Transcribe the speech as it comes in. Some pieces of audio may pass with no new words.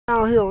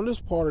Down here on this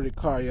part of the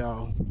car,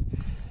 y'all.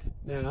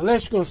 Now,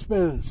 unless you're gonna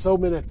spend so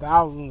many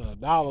thousands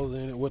of dollars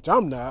in it, which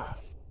I'm not.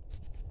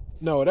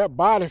 No, that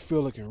body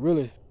filler can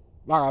really,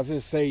 like I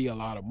said, save you a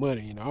lot of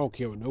money. You know, I don't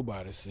care what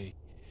nobody say.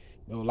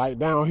 You know, like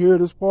down here,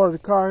 this part of the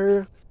car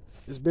here,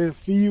 it's been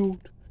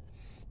filled.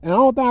 And the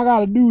only thing I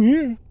gotta do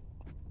here,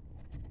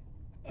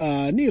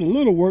 I need a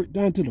little work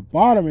done to the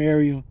bottom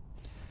area.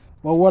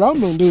 But what I'm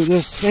gonna do is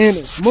just sand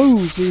it smooth,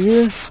 see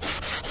here.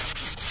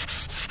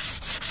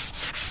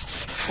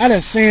 I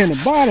just sand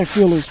the body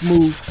filler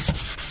smooth.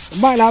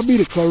 It might not be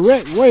the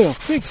correct way of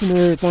fixing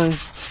everything,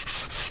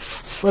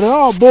 but it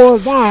all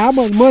boils down how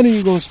much money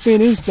you gonna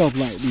spend in stuff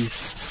like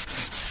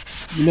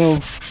this. You know,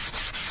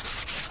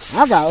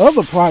 I got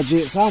other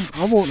projects I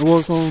want to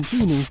work on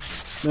too now.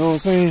 You know what I'm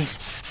saying?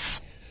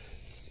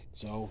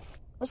 So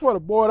that's what the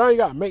boy, I ain't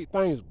gotta make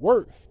things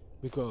work,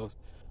 because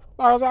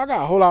like I said, I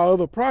got a whole lot of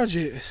other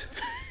projects.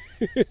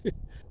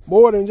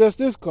 More than just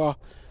this car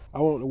I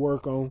want to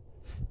work on.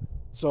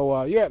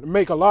 So you have to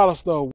make a lot of stuff